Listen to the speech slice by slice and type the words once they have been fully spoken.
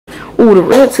Ooh, the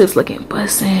red tips looking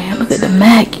bussin'. Look at the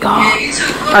Mac, y'all.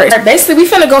 Alright, basically we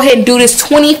finna go ahead and do this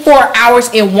 24 hours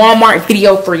in Walmart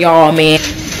video for y'all, man.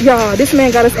 Y'all, this man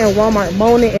got us in Walmart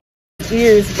moaning in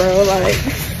ears, bro. Like,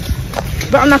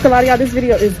 but I'm not gonna lie to y'all, this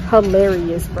video is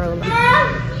hilarious, bro. Like,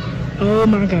 oh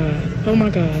my god. Oh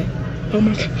my god. Oh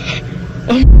my god.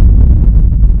 Oh.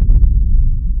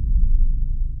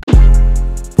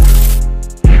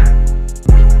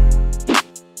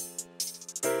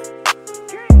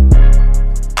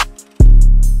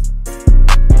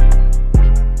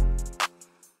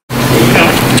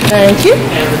 Thank you.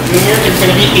 And the junior is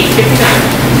going to be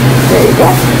 $8.59. There you go.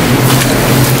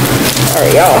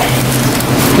 Alright, y'all.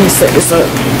 Let me set this up.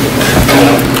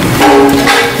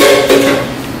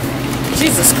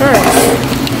 Jesus Christ.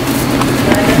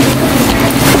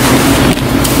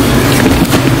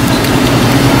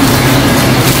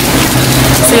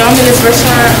 So y'all in this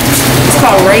restaurant. It's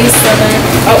called Ray's Southern.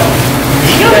 Oh.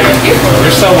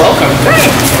 You're so welcome.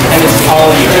 And it's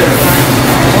all yours.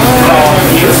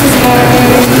 This is mine.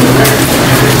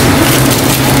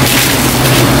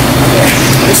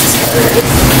 This is good.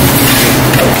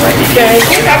 Thank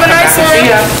you. Have a nice one.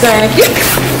 Thank you.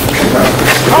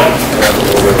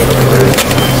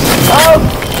 Oh.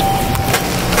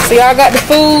 So y'all got the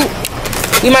food.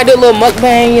 We might do a little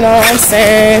mukbang, you know what I'm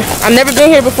saying? I've never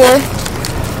been here before.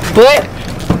 But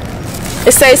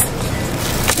it says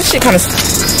this shit kind of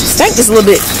stank just a little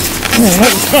bit.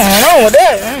 What's going on with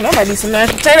that? That might be some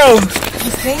mashed potatoes.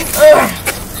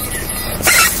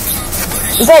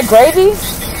 Is that gravy?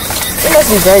 It must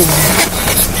be gravy.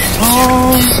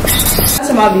 That's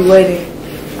time I'll be waiting.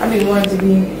 I be wanting to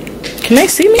be. Can they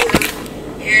see me?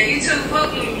 Yeah, you too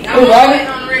fucking.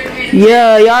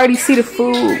 Yeah, y'all already see the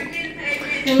food.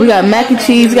 We got mac and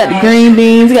cheese, we got the green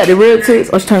beans, we got the red tips.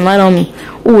 Oh, she turned the light on me.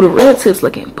 Ooh, the red tips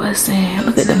looking bussin'.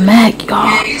 Look at the Mac, y'all.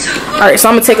 Alright, so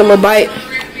I'm gonna take a little bite.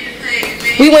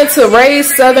 We went to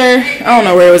Ray's Southern. I don't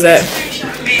know where it was at. I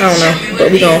don't know.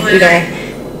 But we gon'.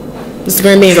 This is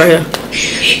green beans right here.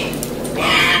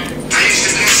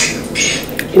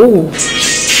 Ooh.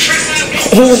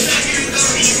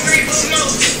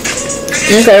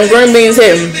 Okay, green beans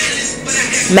hitting.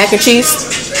 Mac and cheese.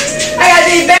 I got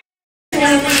these back.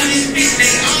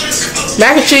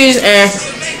 Mac and cheese and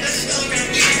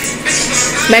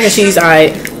mac and cheese,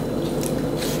 alright.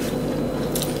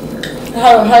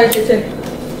 How did you say?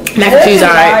 Mac and cheese,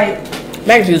 alright.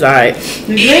 Mac and cheese, alright.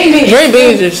 Green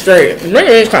beans is straight. Green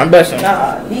beans kind of busting.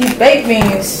 Nah, these baked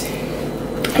beans. I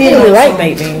don't really like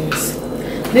baked beans.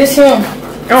 This him.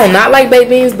 I don't not like baked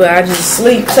beans, but I just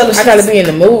sleep. I gotta be in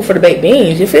the mood for the baked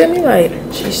beans. You feel me? Like,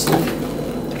 she's sleep.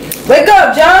 Wake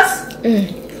up, Joss.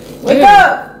 Wake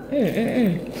up.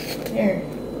 Here,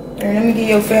 let me give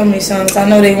your family some. Cause I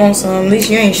know they want some. At least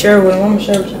you ain't sure with them. I'm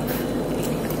sure with you.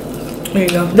 There you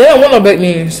go. They don't want no baked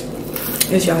beans.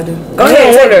 Yes, y'all do. Go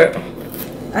ahead. Want that.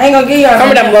 I ain't gonna give y'all.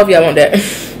 Comment down below if y'all want that.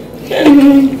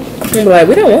 I'm be like,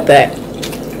 we don't want that.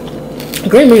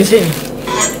 Green beans hitting.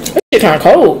 This shit kind of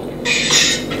cold.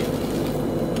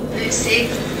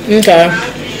 Okay.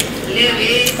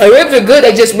 Like, ribs are good.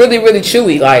 They just really, really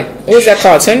chewy. Like, what is that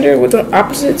called? Tender with the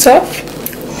opposite? Tough.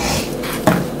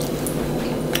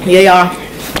 Yeah, y'all.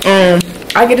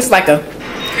 I get this like a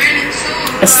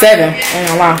 7. I ain't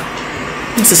gonna lie.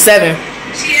 It's a 7.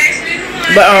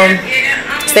 But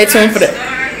stay tuned for the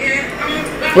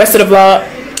rest of the vlog.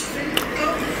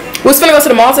 We was finna go to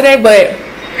the mall today, but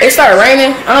it started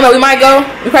raining. I don't know. We might go.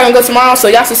 We probably gonna go tomorrow. So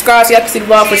y'all subscribe so y'all can see the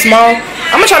vlog for tomorrow.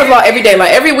 I'm gonna try to vlog every day.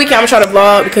 Like every weekend, I'm gonna try to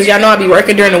vlog because y'all know I be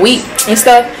working during the week and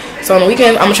stuff. So on the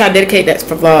weekend, I'm gonna try to dedicate that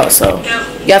for vlogs. So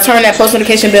y'all turn that post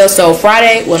notification bell. So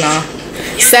Friday, well, nah.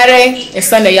 Saturday and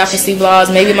Sunday y'all can see vlogs.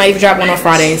 Maybe might even drop one on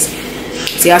Fridays.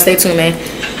 So y'all stay tuned, man.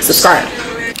 Subscribe.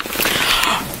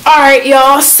 Alright,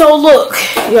 y'all. So look,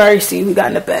 you already see we got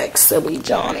in the back, silly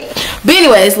Johnny. But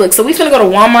anyways, look, so we finna go to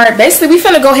Walmart. Basically, we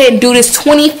finna go ahead and do this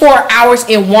 24 hours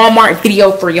in Walmart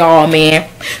video for y'all, man.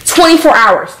 24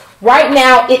 hours. Right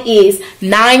now it is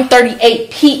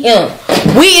 9:38 p.m.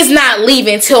 We is not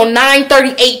leaving till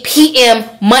 9:38 p.m.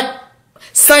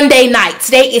 Sunday night.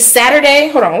 Today is Saturday.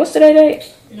 Hold on, what's today date?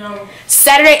 No.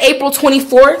 Saturday, April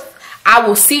 24th. I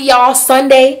will see y'all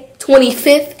Sunday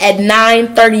 25th at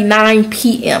 9:39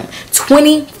 p.m.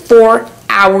 24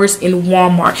 hours in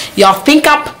Walmart. Y'all think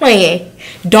I'm playing?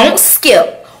 Don't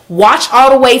skip. Watch all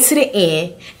the way to the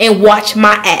end and watch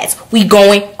my ads. We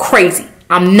going crazy.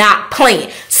 I'm not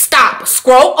playing. Stop.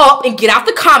 Scroll up and get out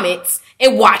the comments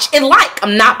and watch and like.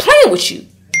 I'm not playing with you.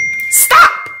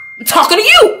 Stop. I'm talking to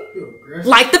you.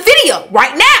 Like the video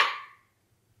right now.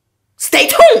 Stay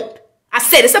tuned. I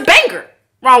said it's a banger.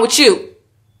 Wrong with you?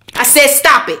 I said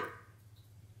stop it.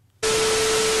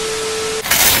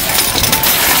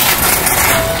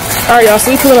 Alright, y'all,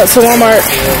 so we pulling up to Walmart.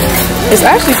 It's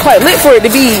actually quite lit for it to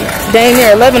be dang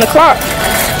near 11 o'clock.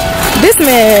 This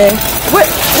man, where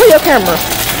your camera?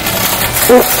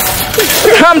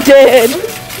 I'm dead.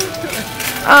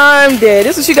 I'm dead.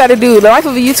 This is what you gotta do. The life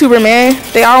of a YouTuber, man.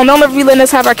 They all don't ever be letting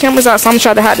us have our cameras out, so I'm gonna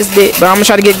try to hide this bit. But I'm gonna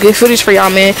try to get good footage for y'all,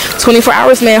 man. 24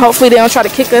 hours, man. Hopefully they don't try to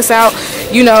kick us out.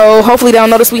 You know, hopefully they don't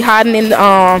notice we hiding in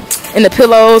the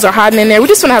pillows or hiding in there. We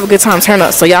just wanna have a good time. Turn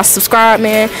up. So y'all subscribe,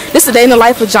 man. This is a day in the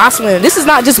life of Jocelyn. This is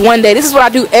not just one day. This is what I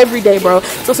do every day, bro.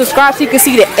 So subscribe so you can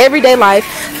see the everyday life.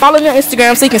 Follow me on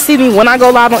Instagram so you can see me when I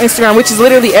go live on Instagram, which is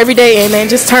literally every day. And man,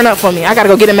 just turn up for me. I gotta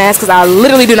go get a mask because I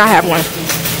literally do not have one.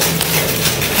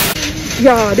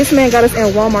 Y'all, this man got us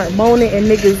in Walmart moaning in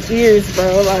niggas' ears,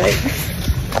 bro. Like,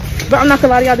 but I'm not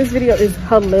gonna lie to y'all, this video is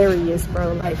hilarious,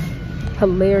 bro. Like,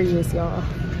 hilarious, y'all.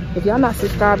 If y'all not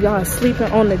subscribed, y'all are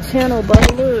sleeping on the channel, bro.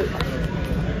 Look.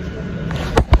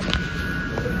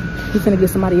 He's gonna get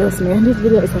somebody else, man. This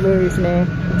video is hilarious, man.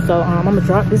 So, I'm gonna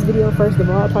drop this video first of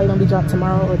all. Probably gonna be dropped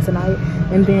tomorrow or tonight.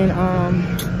 And then,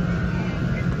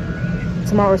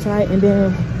 tomorrow or tonight. And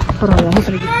then, hold on, y'all. He's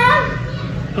gonna get...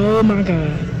 Oh my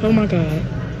god. Oh my god.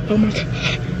 Oh my god.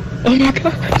 Oh my god. Oh my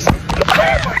god.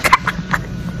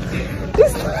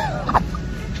 This...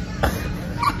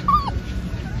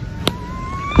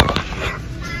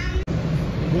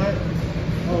 What?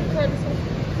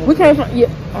 Oh. We came from... Yeah.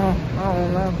 Oh, I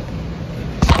don't know.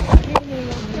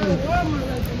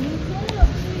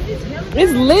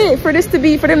 It's lit for this to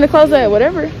be... For them to close at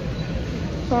whatever.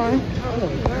 Fine.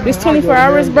 This 24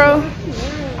 hours, bro.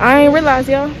 I ain't realize,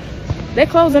 y'all. They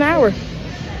close an hour.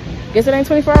 Guess it ain't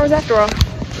 24 hours after all.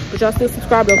 But y'all still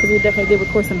subscribe though, because we definitely did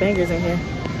record some bangers in here.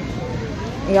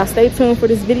 And y'all stay tuned for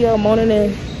this video, moaning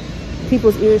in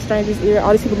people's ears, strangers' ears.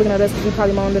 All these people looking at us because we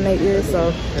probably moaned in their ears.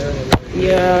 So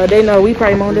yeah, they know we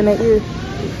probably moaned in their ears.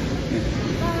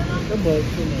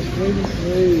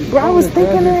 Bro, I was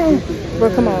thinking that.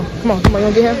 Bro, come on. You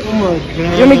wanna get him? You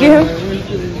want me to get him?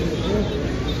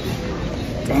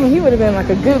 Dang, he would have been like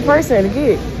a good person to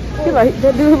get. He like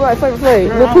that dude who like Flavor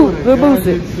Flav, Lil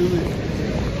Boosie.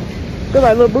 Feel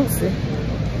like Lil Boosie.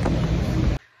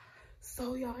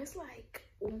 So y'all, it's like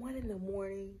 1 in the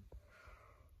morning.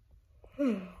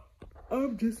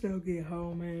 I'm just now getting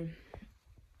home, man.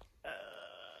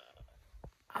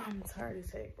 I'm tired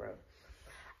as heck, bro.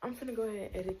 I'm finna go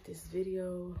ahead and edit this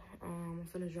video. I'm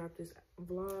finna drop this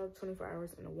vlog, 24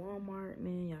 hours in a Walmart,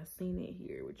 man. Y'all seen it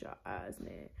here with y'all eyes,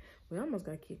 man. We almost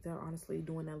got kicked out, honestly,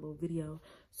 doing that little video.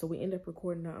 So we ended up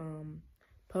recording a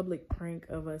public prank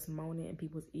of us moaning in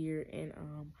people's ear and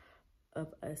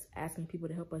of us asking people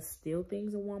to help us steal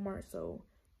things in Walmart. So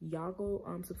y'all go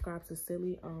subscribe to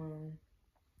Silly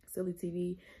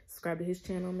TV. Subscribe to his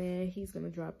channel, man. He's gonna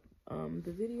drop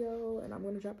the video and I'm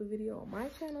gonna drop a video on my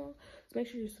channel, so make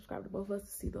sure you subscribe to both of us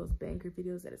to see those banger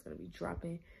videos that is gonna be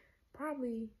dropping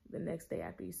probably the next day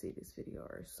after you see this video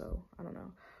or so. I don't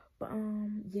know, but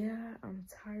yeah, I'm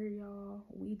tired, y'all.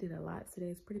 We did a lot today.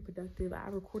 It's pretty productive. I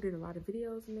recorded a lot of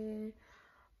videos, man.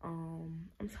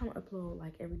 I'm trying to upload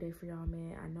like every day for y'all,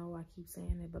 man. I know I keep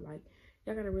saying it, but like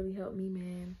y'all gotta really help me,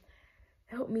 man.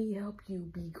 Help me help you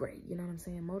be great. You know what I'm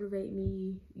saying? Motivate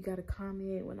me. You got to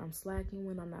comment when I'm slacking,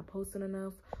 when I'm not posting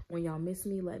enough. When y'all miss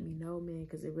me, let me know, man,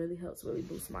 because it really helps really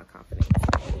boost my confidence.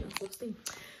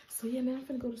 So yeah, man, I'm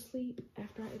finna go to sleep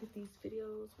after I edit these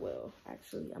videos. Well,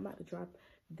 actually, I'm about to drop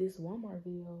this Walmart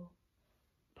video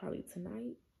probably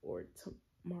tonight or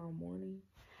tomorrow morning.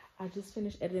 I just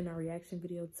finished editing our reaction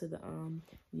video to the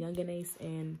Young and Ace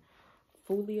and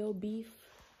Folio beef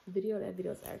video. That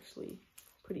video is actually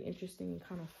pretty interesting and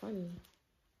kind of funny.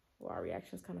 Well, our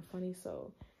reaction is kind of funny,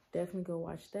 so definitely go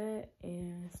watch that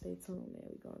and stay tuned, man.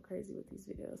 We're going crazy with these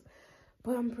videos,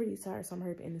 but I'm pretty tired, so I'm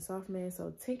hurry to end this off, man.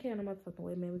 So 10K on the motherfucking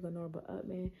way, man. We're going nowhere but up,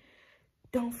 man.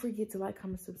 Don't forget to like,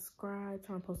 comment, subscribe,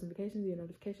 turn on post notifications, your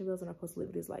notification bells when I post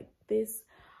videos like this.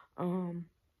 And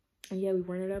yeah, we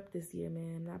run it up this year,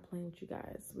 man. I'm not playing with you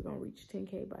guys. We're gonna reach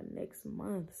 10K by next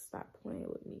month. Stop playing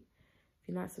with me. If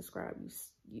you're not subscribed,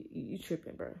 you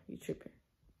tripping, bro. You tripping.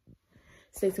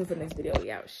 Stay tuned for the next video. We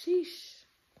out. Sheesh.